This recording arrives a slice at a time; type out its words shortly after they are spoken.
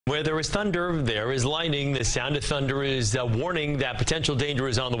Where there is thunder, there is lightning. The sound of thunder is a warning that potential danger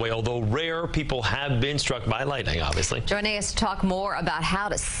is on the way, although rare people have been struck by lightning, obviously. Joining us to talk more about how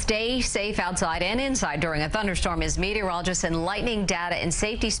to stay safe outside and inside during a thunderstorm is meteorologist and lightning data and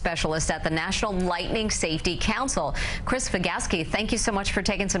safety specialist at the National Lightning Safety Council, Chris Vigaski. Thank you so much for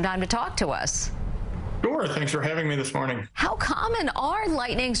taking some time to talk to us. Sure. Thanks for having me this morning. How common are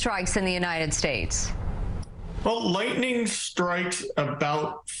lightning strikes in the United States? Well, lightning strikes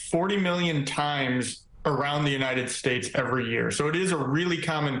about 40 million times around the United States every year. So it is a really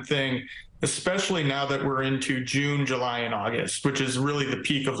common thing, especially now that we're into June, July, and August, which is really the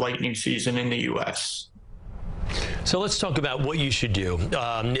peak of lightning season in the U.S. So let's talk about what you should do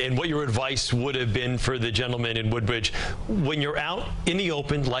and what your advice would have been for the gentleman in Woodbridge when you're out in the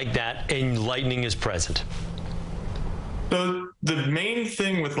open like that and lightning is present. So the main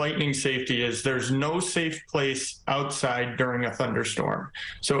thing with lightning safety is there's no safe place outside during a thunderstorm.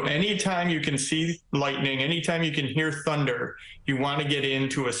 So anytime you can see lightning, anytime you can hear thunder, you want to get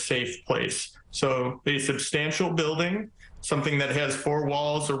into a safe place. So a substantial building, something that has 4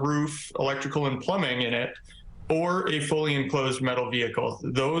 walls, a roof, electrical and plumbing in it, or a fully enclosed metal vehicle.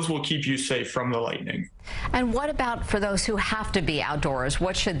 Those will keep you safe from the lightning. And what about for those who have to be outdoors?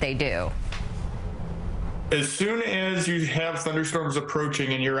 What should they do? As soon as you have thunderstorms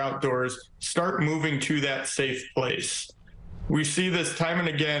approaching and you're outdoors, start moving to that safe place. We see this time and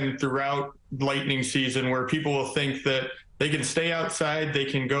again throughout lightning season where people will think that they can stay outside, they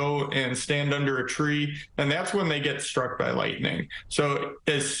can go and stand under a tree, and that's when they get struck by lightning. So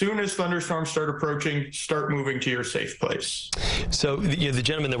as soon as thunderstorms start approaching, start moving to your safe place. So the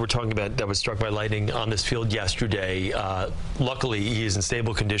gentleman that we're talking about that was struck by lightning on this field yesterday, luckily he is in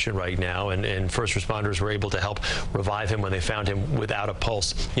stable condition right now, and first responders were able to help revive him when they found him without a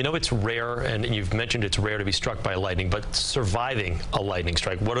pulse. You know, it's rare, and you've mentioned it's rare to be struck by lightning, but surviving a lightning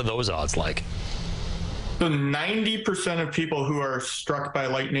strike, what are those odds like? So 90% of people who are struck by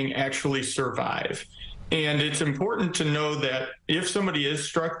lightning actually survive. And it's important to know that if somebody is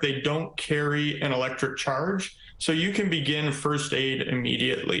struck, they don't carry an electric charge. So you can begin first aid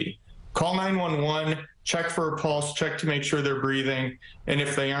immediately. Call 911, check for a pulse, check to make sure they're breathing. And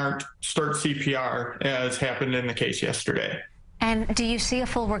if they aren't, start CPR, as happened in the case yesterday. And do you see a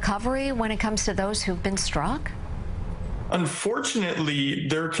full recovery when it comes to those who've been struck? Unfortunately,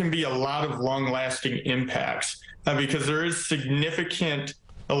 there can be a lot of long-lasting impacts because there is significant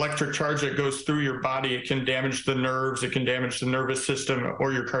electric charge that goes through your body. It can damage the nerves, it can damage the nervous system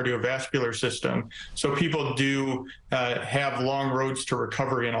or your cardiovascular system. So people do have long roads to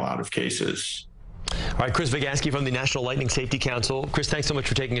recovery in a lot of cases. All right, Chris Vigaski from the National Lightning Safety Council. Chris, thanks so much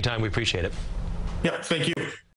for taking the time. We appreciate it. Yeah, thank you.